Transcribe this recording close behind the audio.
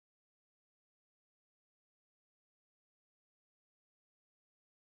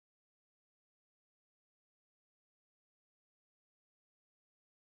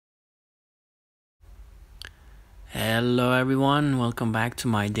Hello everyone, welcome back to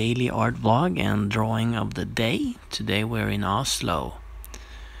my daily art vlog and drawing of the day. Today we're in Oslo.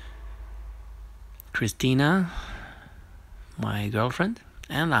 Christina, my girlfriend,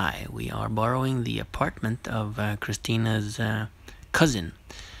 and we are borrowing the apartment of Christina's cousin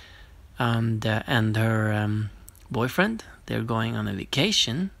and her boyfriend. They're going on a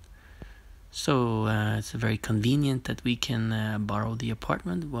vacation, so it's very convenient that we can borrow the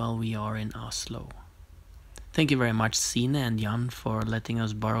apartment while we are in Oslo. Thank you very much, Sine and Jan, for letting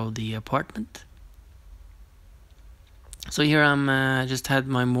us borrow the apartment. So here I'm just had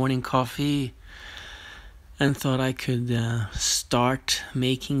my morning coffee and thought I could start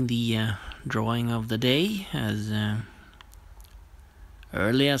making the drawing of the day as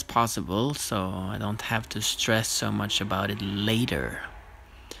early as possible, so I don't have to stress so much about it later.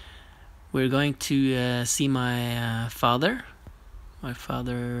 We're going to see my father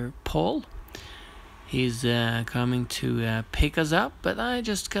Paul. He's coming to pick us up, but I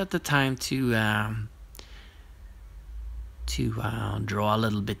just got the time to draw a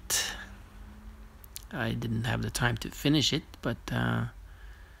little bit. I didn't have the time to finish it, but I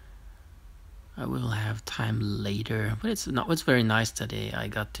will have time later. But it's very nice today. I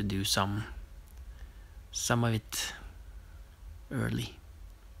got to do some of it early.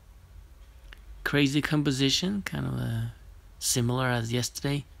 Crazy composition, kind of similar as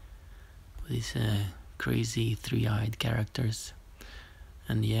yesterday. These crazy three-eyed characters.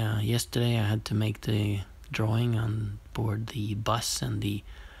 And yeah, yesterday I had to make the drawing on board the bus and the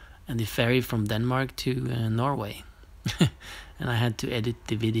ferry from Denmark to Norway. And I had to edit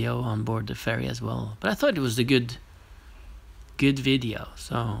the video on board the ferry as well. But I thought it was a good video,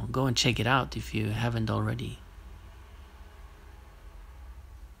 so go and check it out if you haven't already.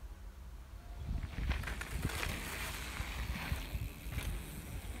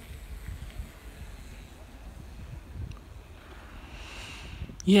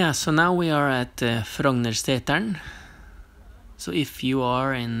 Yeah, so now we are at Frognerseteren. So if you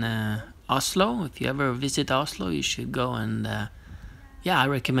are in Oslo, if you ever visit Oslo, you should go and I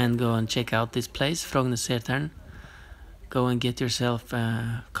recommend go and check out this place, Frognerseteren. Go and get yourself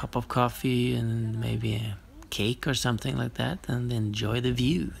a cup of coffee and maybe a cake or something like that, and enjoy the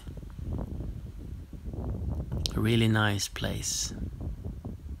view. A really nice place.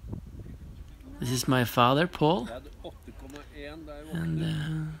 This is my father, Paul.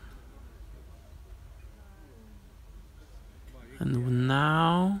 And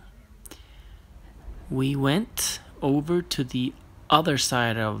now we went over to the other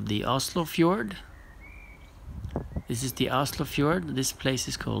side of the Oslo fjord. This is the Oslo fjord. This place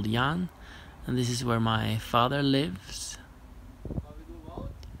is called Jan, and this is where my father lives.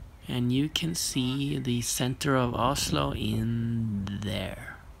 And you can see the center of Oslo in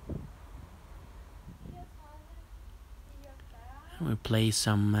there. We play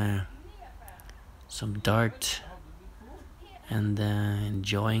some dart and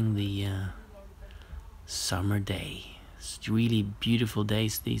enjoying the summer day. It's really beautiful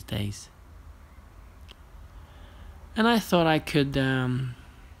days these days. And I thought I could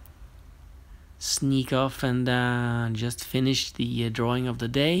sneak off and just finish the drawing of the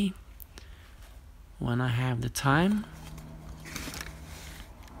day when I have the time.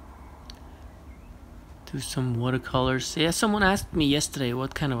 Do some watercolors. Yeah, someone asked me yesterday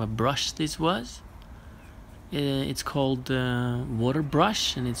what kind of a brush this was. It's called water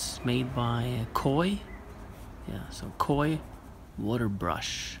brush, and it's made by Koi. Yeah, so Koi water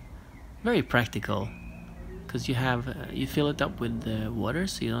brush. Very practical, because you fill it up with water,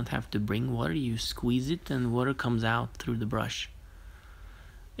 so you don't have to bring water. You squeeze it, and water comes out through the brush.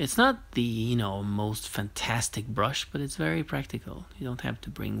 It's not the most fantastic brush, but it's very practical. You don't have to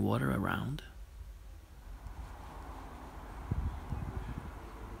bring water around.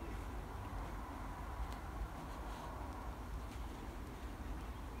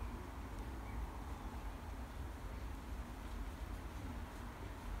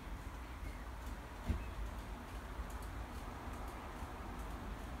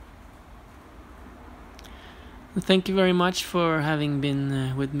 Thank you very much for having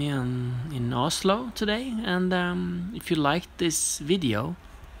been with me in Oslo today, and if you liked this video,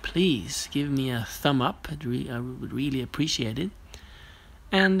 please give me a thumb up. I would really appreciate it.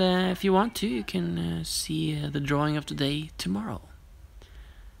 And if you want to, you can see the drawing of today tomorrow.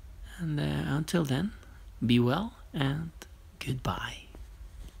 And until then, be well and goodbye.